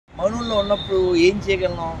మౌనంలో ఉన్నప్పుడు ఏం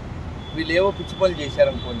చేయగలను? వీళ్ళు ఏవో పిచ్చి పనులు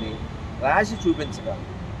చేశారనుకోండి, రాసి చూపించగలను.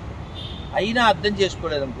 అయినా అర్థం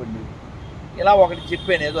చేసుకోలేదు అనుకోండి, ఇలా ఒకటి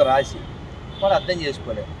చెప్పాను ఏదో రాసి, వాడు అర్థం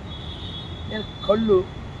చేసుకోలేదు. నేను కళ్ళు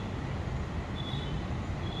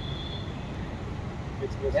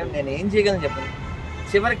నేను ఏం చేయగలను చెప్పండి?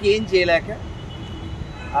 చివరికి ఏం చేయలేక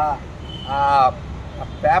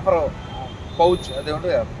పేపర్ పౌచ్ అదే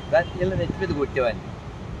ఉంటుంది కదా, దాన్ని ఇలా నెత్తి మీద కొట్టేవాడిని.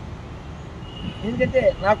 ఎందుకంటే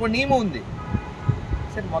నాకు నియమం ఉంది.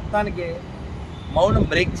 సరే మొత్తానికి మౌనం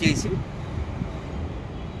బ్రేక్ చేసి,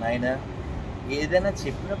 నాయన ఏదైనా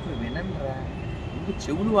చెప్పినప్పుడు వినండిరా, ముందు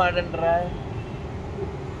చెవులు వాడండిరా.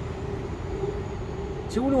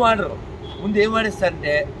 చెవులు వాడరు, ముందు ఏం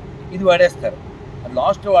వాడేస్తారంటే ఇది వాడేస్తారు. అది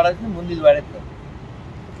లాస్ట్లో వాడాల్సింది ముందు ఇది వాడేస్తారు.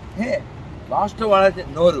 లాస్ట్లో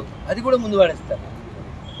వాడాల్సింది నోరు, అది కూడా ముందు వాడేస్తారు.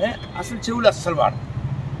 అసలు చెవులు అస్సలు వాడరు.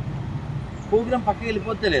 ప్రోగ్రాం పక్కకి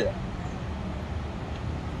వెళ్ళిపోతే లేదా.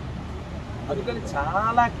 అందుకని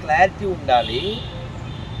చాలా క్లారిటీ ఉండాలి,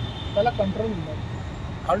 చాలా కంట్రోల్ ఉండాలి.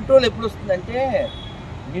 కంట్రోల్ ఎప్పుడు వస్తుందంటే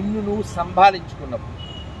నిన్ను నువ్వు సంభాళించుకున్నప్పుడు.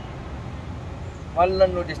 వాళ్ళు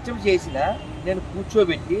నన్ను డిస్టర్బ్ చేసినా నేను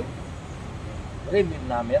కూర్చోబెట్టి, అరే మీరు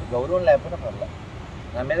నా మీద గౌరవం లేకపోయినా పర్లేదు,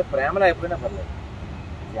 నా మీద ప్రేమ లేకపోయినా పర్లేదు,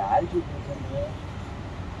 జాలి చూపించండి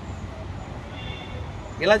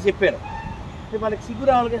ఇలా చెప్పాను. వాళ్ళకి సిగ్గు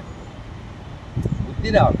రావాలిగా, బుద్ధి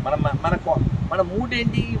రావాలి. మన మూడ్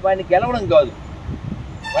ఏంటి? వాడిని గెలవడం కాదు,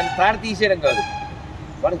 వాడిని తాడ తీసేయడం కాదు,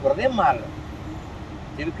 వాడి హృదయం మారడం.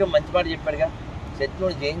 త్రివిక్రమ్ మంచి మాట చెప్పాడుగా,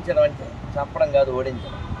 శత్రువుని జయించడం అంటే చంపడం కాదు,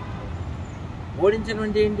 ఓడించడం. ఓడించడం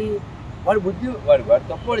అంటే ఏంటి? వాడి బుద్ధి, వాడి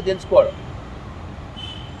తప్పు వాడు తెలుసుకోవడం.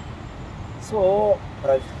 సో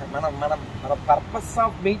మన పర్పస్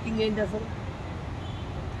ఆఫ్ మీటింగ్ ఏంటి అసలు?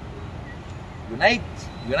 యునైట్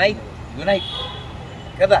యునైట్ యునైట్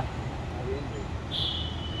కదా.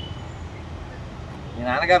 మీ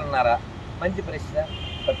నాన్నగారు ఉన్నారా? మంచి ప్రశ్న,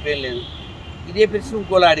 తప్పేం లేదు. ఇదే ప్రశ్న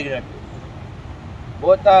ఇంకోలా అడిగినట్టు,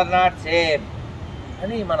 బోత్ ఆర్ నాట్ సేమ్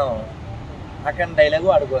అని మనం అక్కడ డైలాగు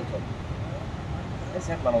అడుకోవాల్సి వస్తుంది.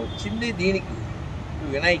 సార్ మనం వచ్చింది దీనికి, టు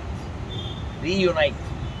యునైట్, రీయునైట్.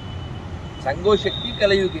 సంఘోశక్తి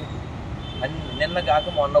కలయుగి అని నిన్న కాక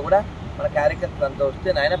మొన్న కూడా మన కార్యకర్తలు అంతా వస్తే,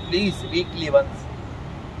 నాయన ప్లీజ్ వీక్లీ వన్స్.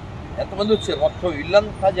 ఎంతమంది వచ్చారు? మొత్తం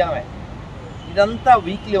ఇల్లంతా జనమే. ఇదంతా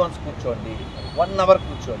వీక్లీ వన్స్ కూర్చోండి, 1 hour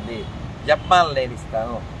కూర్చోండి. జపమాలను నేను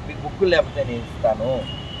ఇస్తాను, మీకు బుక్కులు లేకపోతే నేను ఇస్తాను.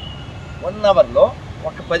 1 hourలో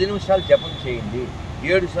ఒక 10 నిమిషాలు జపం చేయండి,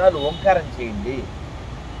 7 సార్లు ఓంకారం చేయండి,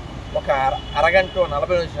 ఒక అరగంట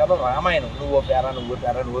 40 నిమిషాలు రామాయణం నువ్వో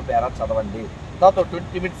పేరా చదవండి. తర్వాత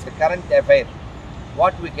 20 minutes current affair,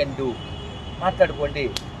 what we can do మాట్లాడుకోండి.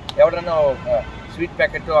 ఎవడన్నా ఒక స్వీట్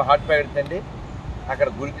ప్యాకెట్ హాట్ ప్యాకెట్ అండి అక్కడ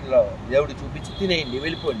గుడిలో దేవుడు చూపించి తినేయండి,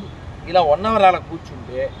 వెళ్ళిపోండి. ఇలా 1 hour అలా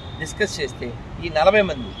కూర్చుంటే డిస్కస్ చేస్తే ఈ 40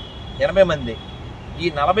 మంది 80 మంది, ఈ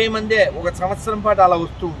 40 మందే 1 సంవత్సరం పాటు అలా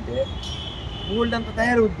వస్తూ ఉంటే గోల్డ్ అంతా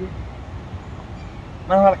తయారవుద్ది.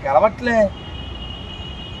 మనం వాళ్ళకి అలవట్లే,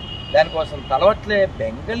 దానికోసం తలవట్లే,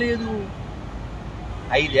 బెంగలేదు.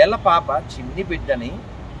 5 ఏళ్ల పాప చిన్ని బిడ్డని,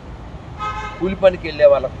 కూలి పనికి వెళ్ళే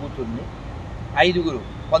వాళ్ళ కూతుర్ని 5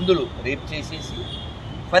 పందులు రేప్ చేసేసి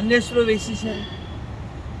ఫర్నేస్లో వేసేసారు.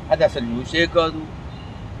 అది అసలు న్యూసే కాదు.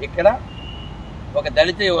 ఇక్కడ ఒక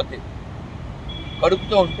దళిత యువతి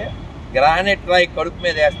కడుపుతో ఉంటే గ్రానైట్ రాయి కడుపు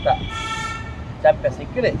మీద వేస్తా చంపేసి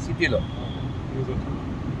ఇక్కడే సిటీలో.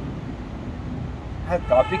 అది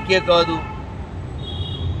టాపిక్కే కాదు.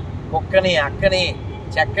 కుక్కని, అక్కని,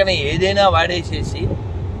 చెక్కని ఏదైనా వాడేసేసి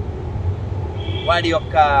వాడి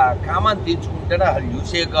యొక్క కామాన్ని తీర్చుకుంటాడు. అది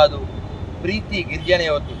న్యూసే కాదు. ప్రీతి గిరిజన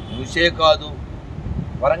యువతి న్యూసే కాదు.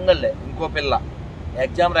 వరంగల్లే ఇంకో పిల్ల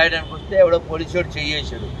ఎగ్జామ్ రాయడానికి వస్తే ఎవడో పోలీసుడు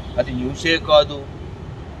చేయేసాడు, అది న్యూసే కాదు.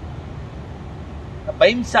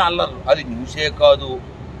 బైంస అల్లరు, అది న్యూసే కాదు.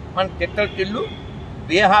 మన తిట్టలు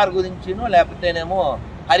బీహార్ గురించినో లేకపోతేనేమో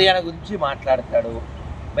హర్యానా గురించి మాట్లాడతాడు.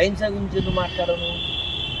 బైంస గురించి ఎందుకు మాట్లాడను?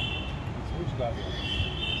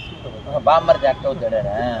 బామ్మర్ జాక్ట్ అవుతాడా?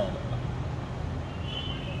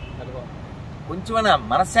 కొంచెమైనా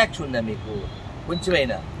మనస్సాక్షి ఉందా మీకు?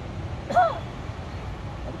 కొంచెమైనా.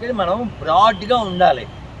 అందుకని మనం బ్రాడ్గా ఉండాలి.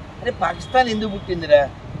 అరే పాకిస్తాన్ ఎందుకు పుట్టిందిరా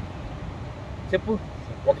చెప్పు.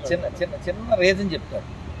 ఒక చిన్న చిన్న చిన్న రీజన్ చెప్తాడు.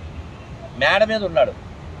 మేడ మీద ఉన్నాడు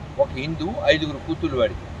ఒక హిందూ, 5 కూతుళ్ళు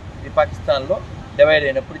వాడికి. ఇది పాకిస్తాన్లో డివైడ్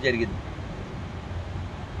అయినప్పుడు జరిగింది.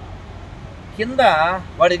 కింద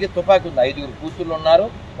వాడి దగ్గర తుపాకీ ఉంది. 5 కూతుళ్ళు ఉన్నారు,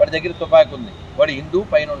 వాడి దగ్గర తుపాకీ ఉంది. వాడు హిందూ,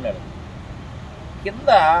 పైన ఉన్నాడు. కింద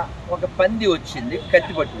ఒక పంది వచ్చింది,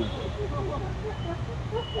 కత్తి పట్టుకుంది.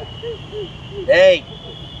 ఏయ్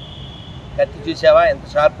కత్తి చూసావా ఎంత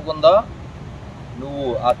షార్ప్గా ఉందో? నువ్వు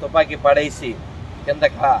ఆ తుపాకీ పడేసి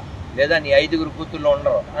కిందక లేదా నీ 5 కూతుళ్ళు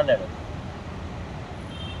ఉండరు అన్నాడు.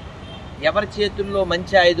 ఎవరి చేతుల్లో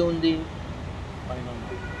మంచి ఆయుధం ఉంది?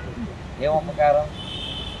 ఏం ఉపకారం?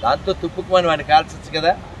 దాంతో తుప్పుకుమని వాడిని కాల్చచ్చు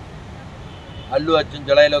కదా. అల్లు అర్జున్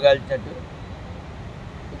జులైలో కాల్చినట్టు.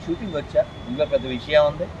 షూటింగ్ వచ్చా, ఇందులో పెద్ద విషయం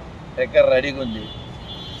ఉంది, ట్రిగ్గర్ రెడీగా ఉంది,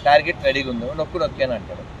 టార్గెట్ రెడీగా ఉంది, నొక్కాను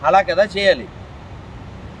అంటాడు. అలా కదా చేయాలి.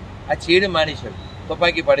 అది చేయడం మానేశాడు,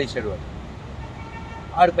 తుపాకీ పడేశాడు.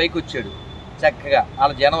 వాడు పైకి వచ్చాడు చక్కగా.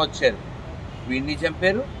 వాళ్ళ జనం వచ్చారు, వీడిని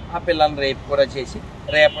చంపారు, ఆ పిల్లల్ని రేపు కూడా చేసి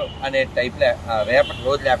రేపు అనే రేపటి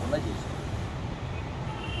రోజు లేకుండా చేశారు.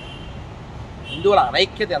 హిందువుల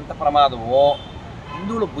అనైక్యత ఎంత ప్రమాదమో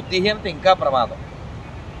హిందువుల బుద్ధిహీనత ఇంకా ప్రమాదం.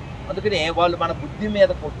 అందుకని వాళ్ళు మన బుద్ధి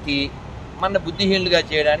మీద కొట్టి మన బుద్ధిహీనులుగా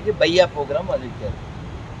చేయడానికి బయ్యా ప్రోగ్రాం మొదలెట్టారు.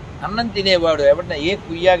 అన్నం తినేవాడు ఎవడన్నా ఏ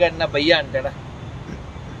కుయ్యాగడినా బయ్యా అంటాడా?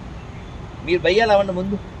 మీరు బయ్యాలు అవ్వండి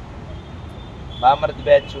ముందు. బామర్ది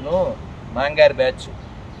బ్యాచ్ను మాంగారు బ్యాచ్,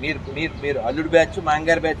 మీరు అల్లుడు బ్యాచ్,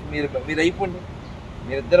 మాంగారు బ్యాచ్, మీరు అయిపోండి.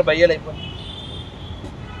 మీరిద్దరు బయ్యాలు అయిపోండి.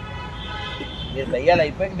 మీరు బయ్యాలు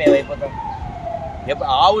అయిపోయాక మేము అయిపోతాం. ఎప్పుడు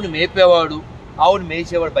ఆవుని మేపేవాడు, ఆవుని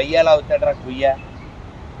మేసేవాడు బయ్యాలు అవుతాడరా కుయ్యా,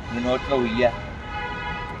 నీ నోట్లో ఉయ్యా.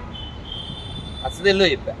 అసలు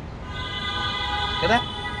చెప్పా కదా.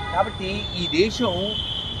 కాబట్టి ఈ దేశం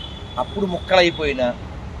అప్పుడు ముక్కలైపోయినా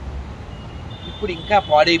ఇప్పుడు ఇంకా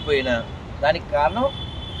పాడైపోయినా దానికి కారణం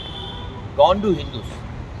గాండు హిందూస్.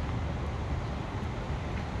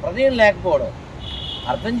 హృదయం లేకపోవడం,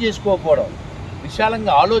 అర్థం చేసుకోకపోవడం,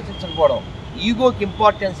 విశాలంగా ఆలోచించకపోవడం, ఈగోకి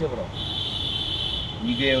ఇంపార్టెన్స్ ఇవ్వడం.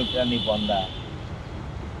 ఈగో ఏమిటా నీ పొందా?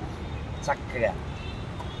 చక్కగా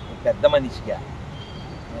పెద్ద మనిషిగా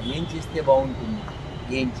ఏం చేస్తే బాగుంటుంది,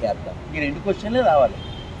 ఏం చేద్దాం, ఈ 2 క్వశ్చన్లే రావాలి.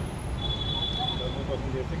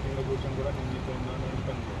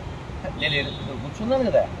 నేను ఇక్కడ కూర్చున్నాను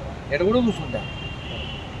కదా, ఎక్కడ కూడా కూర్చుంటా.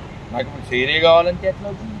 నాకు ఇప్పుడు చైరే కావాలంటే ఎట్లా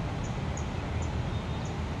అవుతుంది?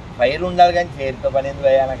 ఫైర్ ఉండాలి కానీ చైర్తో పని ఎందుకు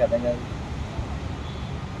అయ్యా? నాకు అర్థం కాదు.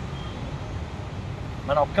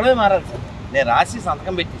 మనం ఒక్కడే మారాలి సార్. నేను రాసి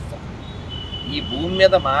సంతకం పెట్టిస్తాను. ఈ భూమి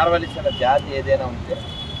మీద మారవలసిన జాతి ఏదైనా ఉంటే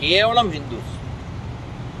కేవలం హిందూస్.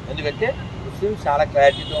 ఎందుకంటే ముస్లిమ్స్ చాలా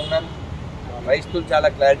క్లారిటీతో ఉన్నారు, క్రైస్తవులు చాలా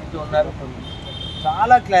క్లారిటీతో ఉన్నారు,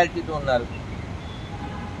 చాలా క్లారిటీతో ఉన్నారు.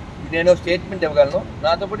 నేను స్టేట్మెంట్ ఇవ్వగలను,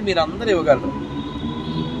 నాతో పాటు మీరు అందరూ ఇవ్వగలరు.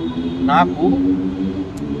 నాకు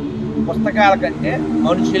పుస్తకాల కంటే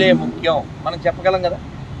మనుషులే ముఖ్యం మనం చెప్పగలం కదా.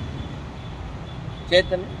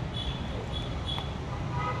 చైతన్య,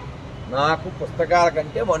 నాకు పుస్తకాల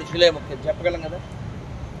కంటే మనుషులే ముఖ్యం చెప్పగలం కదా.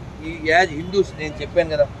 ఈ యాజ్ హిందూస్ నేను చెప్పాను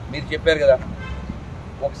కదా, మీరు చెప్పారు కదా.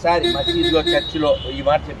 ఒకసారి మసీదులో చర్చిలో ఈ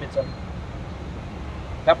మాట చెప్పించాను.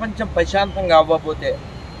 ప్రపంచం ప్రశాంతంగా అవ్వకపోతే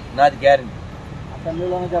నాది గ్యారెంటీ.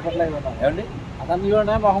 అసెంబ్లీలోనే చెప్పట్లేదు ఏమండి,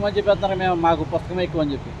 అసెంబ్లీలోనే మొహమ్మద్ చెప్పేస్తున్నారు మేము మాకు పుస్తకం ఎక్కువ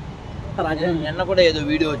అని చెప్పి. నిన్న కూడా ఏదో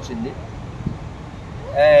వీడియో వచ్చింది.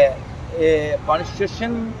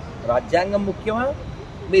 కాన్స్టిట్యూషన్ రాజ్యాంగం ముఖ్యమా,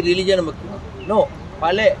 మీ రిలీజియన్ ముఖ్యమా? నో,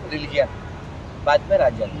 వాళ్ళే రిలీజియన్, బాధ్యమే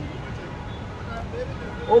రాజ్యాంగం.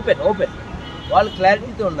 ఓపెన్ వాళ్ళు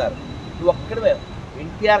క్లారిటీతో ఉన్నారు. నువ్వు ఒక్కడే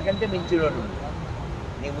ఎన్టీఆర్ కంటే మించినోడు.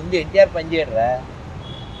 నీ ముందు ఎన్టీఆర్ పనిచేయడరా,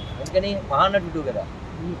 అందుకని మహానటుడు కదా.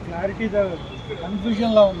 క్లారిటీ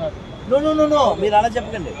కన్ఫ్యూజన్లో ఉన్నారు. నో, మీరు అలా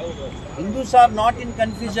చెప్పకండి. Hindus are not in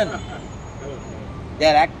confusion. They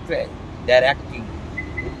are acting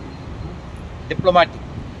diplomatic.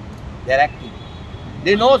 They are acting.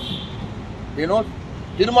 They nose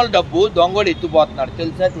Tirumala డబ్బు దొంగోడు ఎత్తుపోతున్నాడు.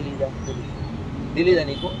 తెలుసా తెలీదా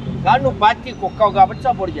నీకు? కానీ నువ్వు పార్టీ కుక్కవు కాబట్టి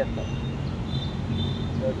సపోర్ట్ చేస్తావు.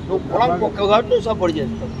 నువ్వు కులం కుక్కవు కాబట్టి నువ్వు సపోర్ట్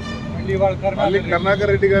చేస్తావు. కరుణాకర్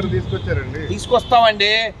రెడ్డి గారు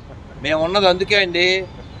తీసుకొస్తామండి. మేము ఉన్నది అందుకే అండి,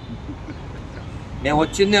 మేము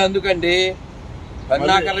వచ్చింది అందుకండి.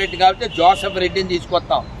 కరుణాకర్ రెడ్డి కాబట్టి జోసెఫ్ రెడ్డిని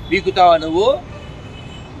తీసుకొస్తాం. పీకుతావా నువ్వు?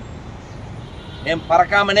 మేము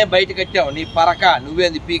పరకామనే బయట కట్టాము. నీ పరక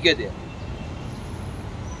నువ్వేంది పీకేది?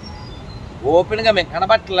 ఓపెన్గా మేము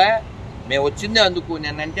కనబట్టలే, మేము వచ్చిందే అందుకు.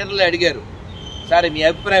 నేను ఇంటర్వ్యూలో అడిగారు, సరే మీ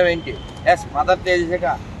అభిప్రాయం ఏంటి? ఎస్, మదర్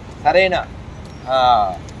తెరీసా సరైన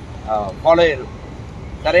ఫాలోయర్,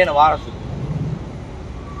 సరైన వారసుడు.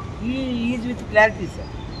 Is with clarity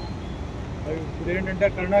sir. ఇప్పుడు ఏంటంటే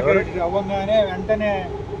కరుణాకర్ రెడ్డి అవ్వగానే వెంటనే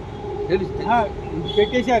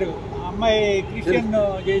పెట్టేశారు. అమ్మాయి క్రిస్టియన్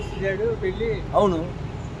చేసేసాడు పెళ్ళి. అవును,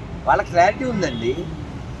 వాళ్ళ క్లారిటీ ఉందండి.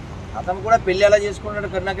 అతను కూడా పెళ్ళి ఎలా చేసుకున్నాడు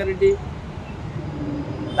కరుణాకర్ రెడ్డి?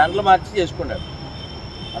 దాంట్లో మార్చి చేసుకున్నాడు.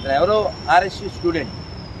 అతను ఎవరో RSU student,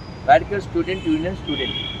 radical student, union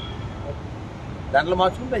student. దాంట్లో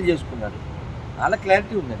మార్చుకుని పెళ్లి చేసుకున్నాడు. వాళ్ళ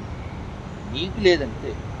క్లారిటీ ఉందండి, నీకు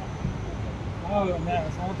లేదంటే.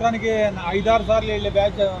 సంవత్సరానికి 5-6 సార్లు వెళ్ళే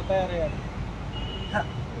బ్యాచ్ తయారయ్యారు.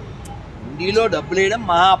 హుండీలో డబ్బులు వేయడం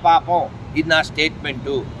మహాపాపం. ఇది నా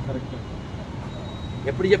స్టేట్మెంటు.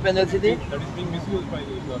 ఎప్పుడు చెప్పాను తెలిసింది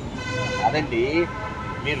అదండి.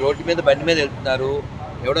 మీరు రోడ్డు మీద బండి మీద వెళ్తున్నారు,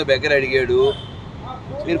 ఎవడో బెగ్గర అడిగాడు,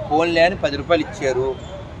 మీరు ఫోన్లే అని 10 రూపాయలు ఇచ్చారు.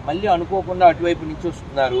 మళ్ళీ అనుకోకుండా అటువైపు నుంచి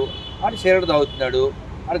వస్తున్నారు, వాడు సిగరెట్ తాగుతున్నాడు,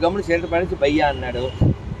 వాడు గమ్మున సిగరెట్ పడేసి భయ్యా అన్నాడు.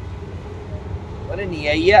 మరి నీ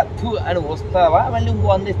అయ్యా అని వస్తావా, మళ్ళీ ఇంకో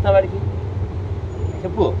 100 ఇస్తావా వాడికి?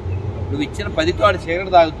 చెప్పు. నువ్వు ఇచ్చిన 10తో వాడు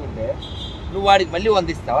సిగరెట్ తాగుతుంటే నువ్వు వాడికి మళ్ళీ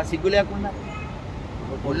 100 ఇస్తావా సిగ్గు లేకుండా?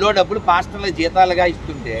 గుళ్ళో డబ్బులు పాస్టర్లకు జీతాలుగా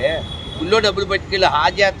ఇస్తుంటే, గుళ్ళో డబ్బులు పట్టుకెళ్ళి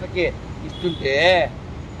హాజయాత్రకి ఇస్తుంటే,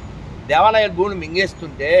 దేవాలయాల భూములు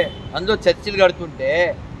మింగేస్తుంటే, అందులో చర్చిలు కడుతుంటే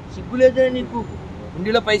సిగ్గులేదే నీకు?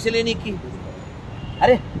 హుండీలో పైసలే నీకు?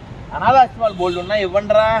 అరే అనాథాశ్రమాలు బోల్డ్ ఉన్నాయి,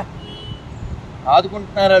 ఇవ్వండిరా,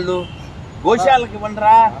 ఆదుకుంటున్నారు వాళ్ళు. గోశాలకు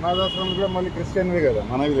ఇవ్వండిరా. అనాథాశ్రమాలు కూడా మళ్ళీ క్రిస్టియన్వే కదా,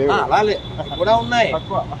 మనవి అలాగే కూడా ఉన్నాయి,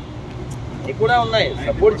 కూడా ఉన్నాయి.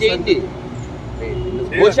 సపోర్ట్ చేయండి.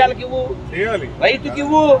 గోశాలకు ఇవ్వు, రైతుకి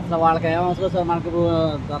ఇవ్వు, వాళ్ళకి ఏమవసరం సార్, మనకు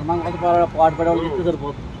ధర్మం కోసం పాటుపడే వాళ్ళకి ఇస్తే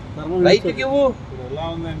సరిపోతుంది. రైతుకి ఇవ్వు. ఎలా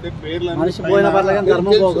ఉందంటే పేర్లు మనిషి పోయిన పర్లేదు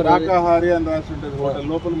ధర్మం శాకాహారి అని రాసి ఉంటుంది, హోటల్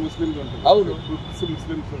లోపల ముస్లింస్ ఉంటుంది. అవును,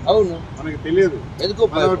 ముస్లింస్. అవును, మనకి తెలియదు. ఎందుకు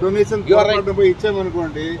డొనేషన్ పోయి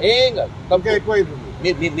ఇచ్చామనుకోండి ఏం కాదు, ఇంకా ఎక్కువ అవుతుంది.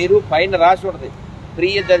 మీరు పైన రాసి ఉంటుంది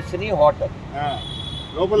ప్రియదర్శిని హోటల్,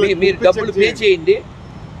 లోపల మీరు డబ్బులు పే చేయండి,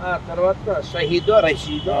 తర్వాత షహీదో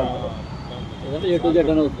రషీదో.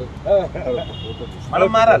 మనం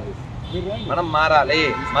మారాలి,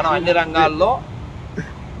 మనం అన్ని రంగాల్లో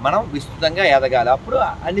మనం విస్తృతంగా ఎదగాలి, అప్పుడు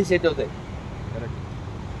అన్ని సెట్ అవుతాయి.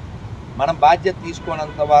 మనం బాధ్యత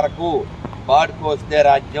తీసుకోనంత వరకు బాడుకొస్తే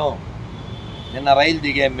రాజ్యం. నిన్న రైలు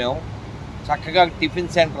దిగాం మేము, చక్కగా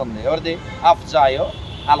టిఫిన్ సెంటర్ ఉంది. ఎవరిది? అఫ్జాయో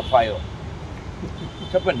అల్ఫాయో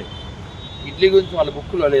చెప్పండి. ఇడ్లీ గురించి వాళ్ళ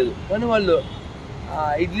బుక్కులో లేదు, కానీ వాళ్ళు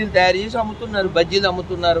ఇడ్లీలు తయారు చేసి అమ్ముతున్నారు, బజ్జీలు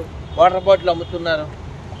అమ్ముతున్నారు, వాటర్ బాటిల్ అమ్ముతున్నారు.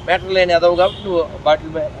 బెటర్ లేని ఎదవు కాబట్టి నువ్వు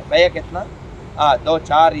బాటిల్ భయ్యా కిतना,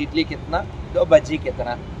 2-4 ఇడ్లీ కిतना, 2 బజ్జీ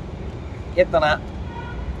కిतना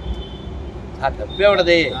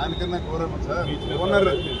తప్పేవాడది. దానికన్నా ఘోరం సార్.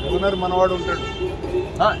 ఓనర్ మనవాడు ఉంటాడు,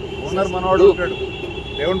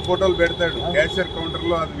 దేవుని ఫోటోలు పెడతాడు, క్యాషియర్ కౌంటర్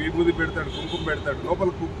లో అది విభూది పెడతాడు, కుంకుమ పెడతాడు, లోపల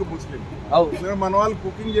కుక్ ముస్లిం. మన వాళ్ళు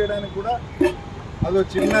కుకింగ్ చేయడానికి కూడా అదో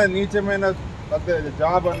చిన్న నీచమైన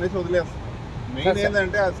జాబ్ అనేసి వదిలేస్తారు. మెయిన్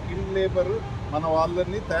ఏంటంటే ఆ స్కిల్ లేబర్ మన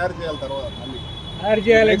వాళ్ళని తయారు చేయాలి. తర్వాత మళ్ళీ తయారు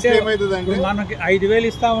చేయాలంటే ఏమవుతుందంటే మనకి 5,000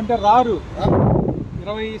 ఇస్తామంటే రారు,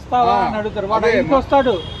 20 ఇస్తావా అని అడుగుతారు. వాడు ఇంటికి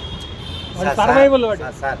వస్తాడు, సర్వైవల్.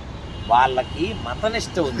 సార్ వాళ్ళకి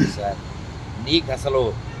మతనిష్ట ఉంది సార్, నీకు అసలు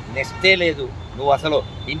నిష్టే లేదు. నువ్వు అసలు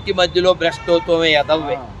ఇంటి మధ్యలో భ్రష్టోత్వమే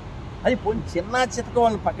ఎదవ్వే. అది పోనీ చిన్న చితక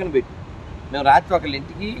వాళ్ళని పక్కన పెట్టి, మేము రాత్రి ఒకళ్ళ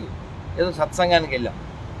ఇంటికి ఏదో సత్సంగానికి వెళ్ళాం.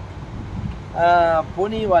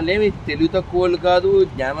 పోనీ వాళ్ళేమి తెలివి తక్కువ వాళ్ళు కాదు,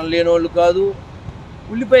 జ్ఞానం లేని వాళ్ళు కాదు,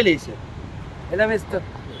 ఉల్లిపాయలు వేసారు. ఎలా వేస్తారు?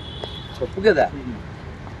 తప్పు కదా,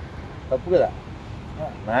 తప్పు కదా.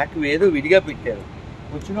 నాకు ఏదో విడిగా పెట్టారు,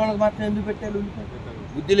 వచ్చిన వాళ్ళకి మాత్రం ఎందుకు పెట్టారు ఉల్లిపాయ?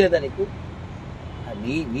 బుద్ధి లేదా నీకు?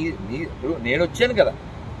 నేను వచ్చాను కదా,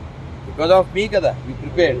 బికాజ్ ఆఫ్ మీ కదా, you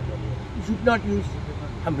prepared, you should not use.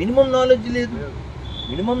 Minimum knowledge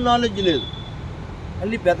లేదు.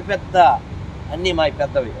 మళ్ళీ పెద్ద అన్నీ మా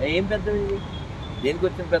పెద్దవి. ఏం పెద్దవి? దేనికి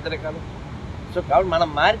వచ్చిన పెద్ద రకాలు? సో కాబట్టి మనం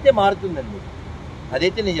మారితే మారుతుందండి,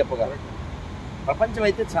 అదైతే నేను చెప్పగలను. ప్రపంచం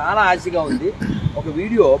అయితే చాలా ఆశగా ఉంది. ఒక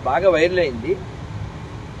వీడియో బాగా వైరల్ అయింది.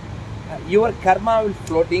 యువర్ కర్మ will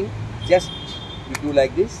floating, just you do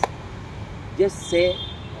like this, just say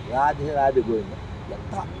Radhe Radhe Govinda.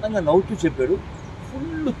 ఎంత అందంగా నవ్వుతూ చెప్పాడు.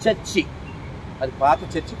 ఫుల్ చర్చి, అది పాత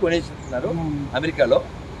చర్చి కొనేస్తున్నారు అమెరికాలో.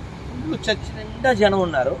 ఫుల్ చర్చి నిండా జనం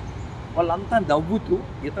ఉన్నారు. వాళ్ళంతా నవ్వుతూ,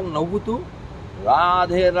 ఇతను నవ్వుతూ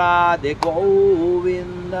Radhe Radhe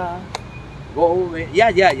Govinda Govinda,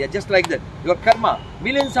 yeah just like that. Your కర్మ,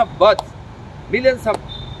 millions of births, millions of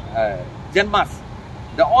జన్మాస్,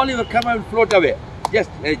 all your కర్మ will float away,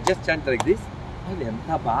 just chant like this. అది ఎంత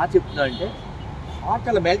బాగా చెప్తున్నారంటే హార్ట్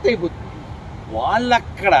మెల్ట్ అయిపోతుంది.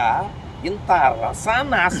 వాళ్ళక్కడ ఇంత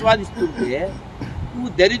రసాన్ని ఆస్వాదిస్తుంటే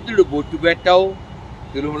నువ్వు దరిద్రుడు బొట్టు పెట్టావు,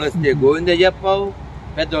 తిరుమల వస్తే గోవింద చెప్పావు,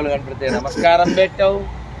 పెద్దవాళ్ళు కనపడితే నమస్కారం పెట్టావు,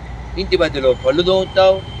 ఇంటి మధ్యలో పళ్ళు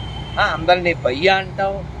దోముతావు, అందరినీ భయ్యా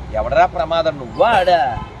అంటావు. ఎవడరా ప్రమాదం? నువ్వా ఆడా?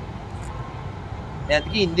 నేను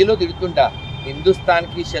అందుకే హిందీలో తిడుతుంటా,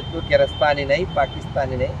 హిందుస్థాన్కి శత్రు కిరస్తానీ నై,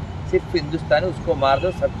 పాకిస్తానీ నై, సిర్ఫ్ హిందుస్థానీ ఉస్కో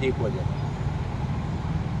మారదో సబ్ ఠీక్ హో జాయేగా.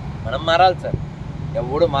 మనం మారాలి సార్,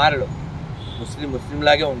 ఎవడు మారడు.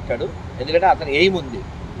 ముస్లింలాగే ఉంటాడు, ఎందుకంటే అతను ఏముంది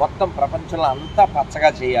మొత్తం ప్రపంచంలో అంతా పచ్చగా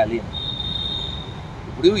చేయాలి.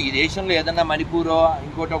 ఇప్పుడు ఈ దేశంలో ఏదన్నా మణిపూరో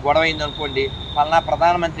ఇంకోటో గొడవ అయిందనుకోండి, పలానా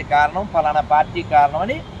ప్రధానమంత్రి కారణం, పలానా పార్టీ కారణం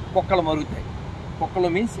అని కుక్కలు మరుగుతాయి. కుక్కలు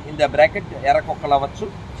మీన్స్ ఇన్ ద బ్రాకెట్ ఎర్ర కుక్కలు అవ్వచ్చు,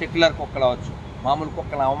 సెక్యులర్ కుక్కలు అవ్వచ్చు. మామూలు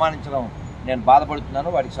కుక్కలను అవమానించడం నేను బాధపడుతున్నాను,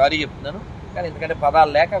 వాడికి సారీ చెప్తున్నాను. కానీ ఎందుకంటే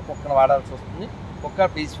పదాలు లేక కుక్కను వాడాల్సి వస్తుంది. కుక్క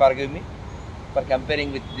please forgive me for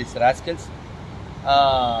comparing with this rascals.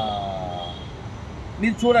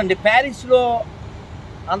 మీరు చూడండి, ప్యారిస్లో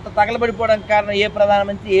అంత తగలబడిపోవడానికి కారణం ఏ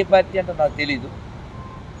ప్రధానమంత్రి, ఏ పార్టీ అంటే నాకు తెలీదు.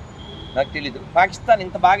 పాకిస్తాన్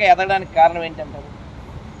ఇంత బాగా ఎదగడానికి కారణం ఏంటంటారు?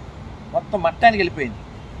 మొత్తం మట్టానికి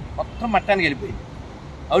వెళ్ళిపోయింది.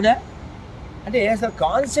 అవునా? అంటే అసలు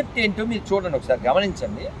కాన్సెప్ట్ ఏంటో మీరు చూడండి, ఒకసారి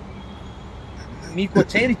గమనించండి. మీకు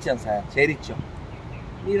చైర్ ఇచ్చాను సార్, చైర్ ఇచ్చాం.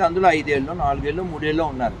 మీరు అందులో 5 ఏళ్ళు 4 ఏళ్ళు 3 ఏళ్ళు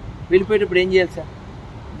ఉన్నారు. వెళ్ళిపోయేటప్పుడు ఏం చేయాలి సార్?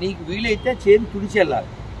 నీకు వీలైతే చైర్ తుడిచి వెళ్ళాలి.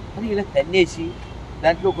 అది ఇలా తన్నేసి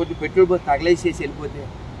దాంట్లో కొద్ది పెట్రోల్ పోసి తగలేసేసి వెళ్ళిపోతే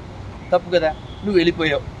తప్పు కదా. నువ్వు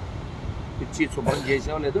వెళ్ళిపోయావు, పిచ్చి శుభ్రం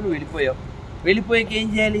చేసావు లేదు, నువ్వు వెళ్ళిపోయాక ఏం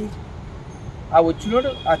చేయాలి? ఆ వచ్చినోడు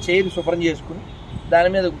ఆ చైర్ శుభ్రం చేసుకుని దాని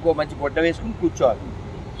మీద ఇంకో మంచి గుడ్డ వేసుకుని కూర్చోవాలి.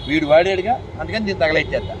 వీడు వాడాడుగా, అందుకని దీన్ని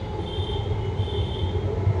తగలెట్టేద్దా.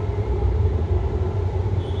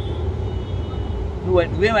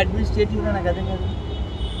 నువ్వేం అడ్మినిస్ట్రేటివ్గా నాకు అర్థం కాదు.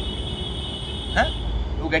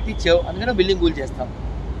 నువ్వు గట్టిచ్చావు అందుకని బిల్డింగ్ కూల్ చేస్తావు,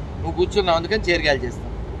 నువ్వు కూర్చున్నావు అందుకని చీరగాలు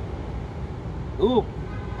చేస్తావు. నువ్వు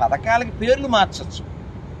పథకాలకి పేర్లు మార్చచ్చు,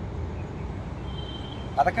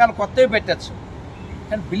 పథకాలు కొత్తవి పెట్టచ్చు,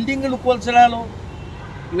 కానీ బిల్డింగులు కూల్చడాలు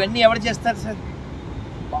ఇవన్నీ ఎవరు చేస్తారు సార్?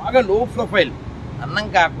 బాగా లో ప్రొఫైల్ అన్నం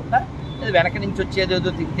కాకుండా వెనక నుంచి వచ్చేదేదో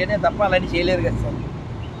తింటేనే తప్ప అలాంటి చేయలేరు కదా సార్.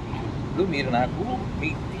 ఇప్పుడు మీరు నాకు మీ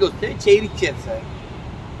ఇంటికి వస్తే చైర్ ఇచ్చారు సార్,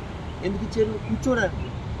 ఎందుకు ఇచ్చారు? కూర్చోడానికి.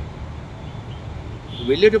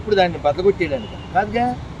 వెళ్ళేటప్పుడు దాన్ని బద్దగొట్టేయడానికి కాదుగా.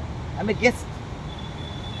 ఆమె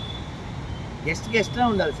గెస్ట్గా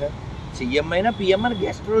ఉండాలి సార్. సీఎం అయినా పిఎం అని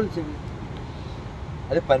గెస్ట్ రోల్స్ ఇవి,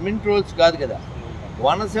 అదే పర్మనెంట్ రోల్స్ కాదు కదా.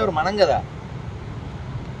 ఓనర్స్ ఎవరు? మనం కదా.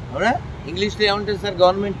 అవునా? ఇంగ్లీష్లో ఏముంటుంది సార్?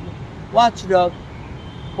 Government watch dog.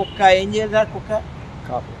 కుక్క ఏం చేయాలి సార్? కుక్క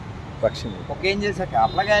ఏం చేయాలి సార్?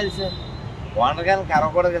 కాపలా కాదు సార్. ఓనర్ గారిని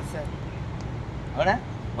కరవకూడదు కదా సార్. అవునా?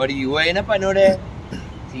 వాడు యువ అయినా పనోడే,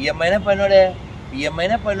 సీఎం అయినా పనోడే, పిఎం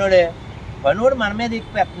అయినా పనోడే. పనోడు మన మీద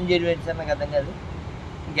ఎక్కువ యత్నం చేయడం ఏంటి సార్? నాకు అర్థం కాదు.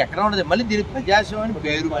 ఇంకెక్కడ ఉండదు. మళ్ళీ దీనికి ప్రజాస్వామ్యం అని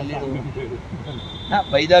పేరు. మళ్ళీ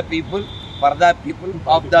by the people, for the people,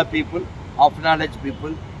 of the people, of knowledge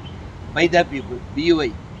people, by the people,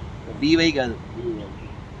 by కాదు,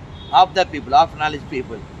 of the people, of knowledge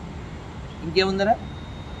people. ఇంకేముందరా?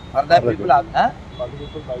 For the people,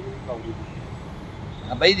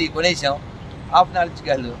 by the కొనేసాం, of knowledge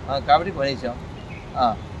కాదు కాబట్టి కొనేసాం.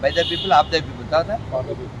 By the people, of the people. తర్వాత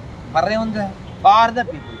for ఏముందా? For the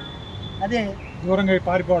people. అదే దూరంగా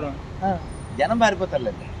పారిపోవడం. జనం పారిపోతారు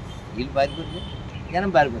లేదు, వీళ్ళు పారిపోతుంది,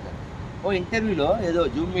 జనం పారిపోతారు. ఓ ఇంటర్వ్యూలో ఏదో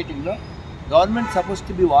జూమ్ మీటింగ్లో government suppose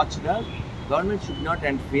to be watched, government should not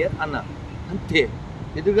interfere అన్నారు. అంతే.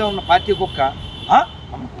 ఎదురుగా ఉన్న పార్టీ కుక్క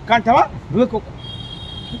కుక్క అంటావా? నువ్వే కుక్క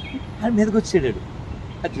అని మీదకి వచ్చాడు.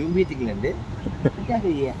 ఆ జూమ్ మీటింగ్లు అండి. అంటే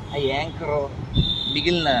అది ఆ యాంకరు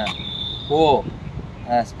మిగిలిన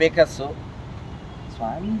స్పీకర్స్,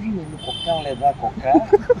 స్వామీజీ నిన్ను కుక్క లేదా, కుక్క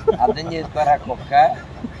అర్థం చేసుకోరా కుక్క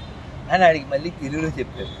అని అడిగి మళ్ళీ తెలుగులో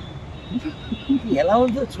చెప్పారు. ఎలా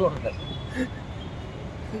ఉందో చూడండి,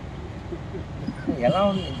 ఎలా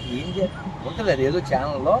ఉంది, ఏం ఉంటుంది. అది ఏదో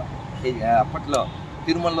ఛానల్లో అప్పట్లో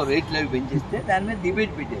తిరుమలలో రేట్లు అవి పెంచేస్తే దాని మీద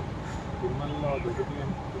డిబేట్ పెట్టారు.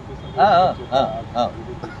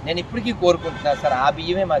 నేను ఇప్పటికీ కోరుకుంటున్నాను సార్, ఆ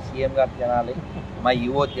బియ్యమే మా సీఎం గారు తినాలి, మా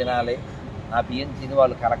ఈవో తినాలి, ఆ బియ్యం తిని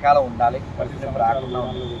వాళ్ళు కలకాలం ఉండాలి, పరిశ్రమ రాకుండా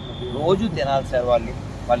ఉండాలి, రోజు తినాలి సార్.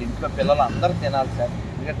 వాళ్ళ ఇంట్లో పిల్లలు అందరూ తినాలి సార్,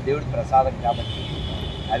 ఎందుకంటే దేవుడి ప్రసాదం కాబట్టి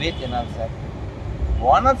అవే తినాలి సార్.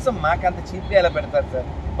 ఓనర్స్ మాకంత చీప్గా ఎలా పెడతారు సార్?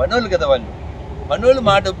 పనోళ్ళు కదా వాళ్ళు, పనోళ్ళు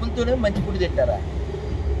మా డబ్బులతోనే మంచి ఫుడ్ తింటారా?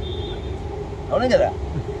 అవును కదా.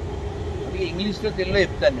 అందుకే ఇంగ్లీష్లో తెలుగులో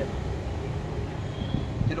చెప్తాను నేను.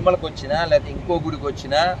 తిరుమలకు వచ్చినా లేకపోతే ఇంకో గుడికి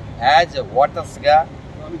వచ్చినా యాజ్ ఓటర్స్గా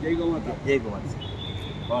జై గోమాత సార్.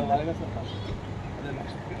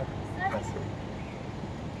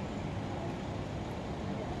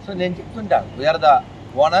 సో నేను చెప్తుంటా, we are the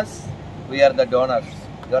owners, we are the donors,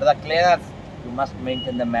 you're the cleaners, you must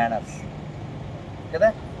maintain the manners కదా.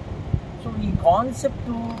 సో ఈ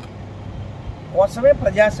కాన్సెప్ట్ కోసమే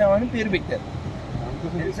ప్రజాస్వామ్యం పేరు పెట్టారు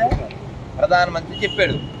తెలుసా. ప్రధానమంత్రి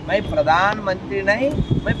చెప్పాడు, మై ప్రధానమంత్రి నై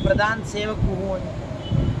మై ప్రధాన సేవకు అని.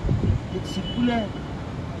 నీకు సిగ్గులే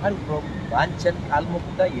అని వాంఛన్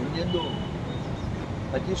కాల్మొక్కుతా ఎందెందో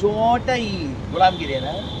ప్రతి చోట ఈ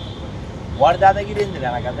గులాంగిరేనా? వాడు దాదాగిరి ఏంది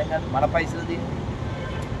నాకు అర్థం కాదు. మన పైసలు తిని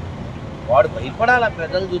వాడు భయపడాలి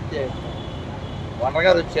ప్రజలు చూస్తే,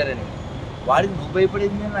 వంటగారు వచ్చారని. వాడికి నువ్వు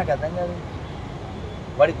భయపడేది నాకు అర్థం కాదు.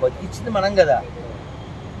 వాడికి బతికిచ్చింది మనం కదా.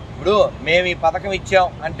 ఇప్పుడు మేము ఈ పథకం ఇచ్చాం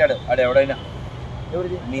అంటాడు వాడు ఎవడైనా,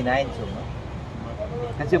 ఎవరిది? మీ నాయన సొమ్మ?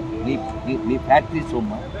 చెప్పు. మీ ఫ్యాక్టరీ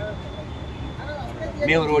సొమ్మ?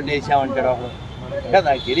 మేము రోడ్డు వేసామంటాడు అప్పుడు. కానీ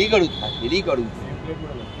నాకు తెలియక అడుగుతున్నాను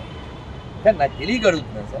కానీ నాకు తెలియక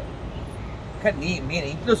అడుగుతున్నాను సార్. కానీ మీ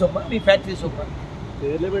ఇంట్లో సొమ్మ, మీ ఫ్యాక్టరీ సొమ్మ?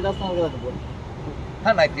 పేర్లు పెట్టేస్తున్నాను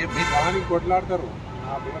కదా నాకు మీరు కొట్లాడతారు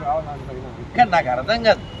కానీ నాకు అర్థం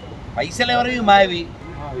కాదు. పైసలు ఎవరివి? మావి.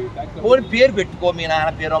 పోనీ పేరు పెట్టుకో, మీ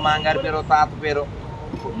నాన్న పేరో, మాంగారి పేరో, తాత పేరో.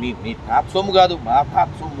 మీ తాత సొమ్ము కాదు, మా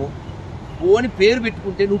తాత సొమ్ము. పోని పేరు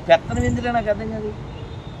పెట్టుకుంటే నువ్వు పెత్తనం ఎందుకు? నాకు అర్థం కాదు.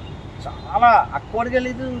 చాలా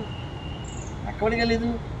అక్కడికెళ్ళలేదు.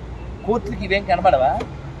 కోర్టులకి ఇవేం కనబడవా?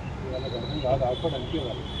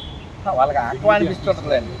 వాళ్ళకి ఆక్వా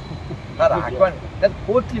అనిపిస్తుంటుందండి.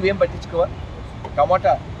 కోర్టులు ఇవేం పట్టించుకోవా?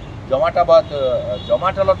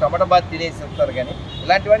 జొమాటోలో టమాటా బాత్ తినేసేస్తారు కానీ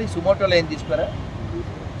ఇలాంటి వాడికి సుమోటోలో ఏం తీసుకోరా?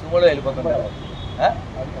 సుమోలో వెళ్ళిపోతున్నారు.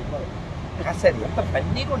 సరే, ఎంత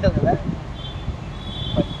ఫన్నీగా ఉంటుంది కదా.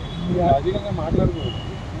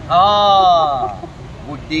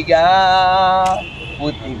 గుడ్డిగా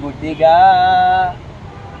గుడ్డిగా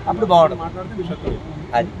అప్పుడు బాగుంటుంది.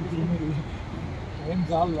 అది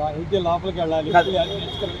లోపలికి వెళ్ళాలి.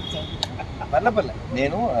 పర్లే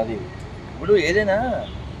నేను అది ఇప్పుడు ఏదైనా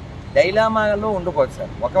డైలామాలో ఉండకూడదు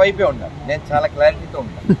సార్, ఒకవైపే ఉండాలి. నేను చాలా క్లారిటీతో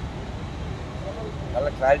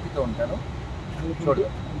ఉంటాను. చూడదు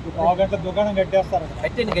గంట దుకాణం కట్టేస్తారు.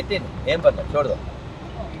 కట్టేయండి ఏం పర్లేదు. చూడదు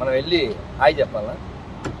మనం వెళ్ళి హాయ్ చెప్పాలా?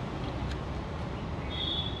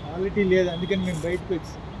 క్వాలిటీ లేదు, అందుకని మేము బయటకు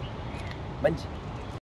వచ్చి మంచి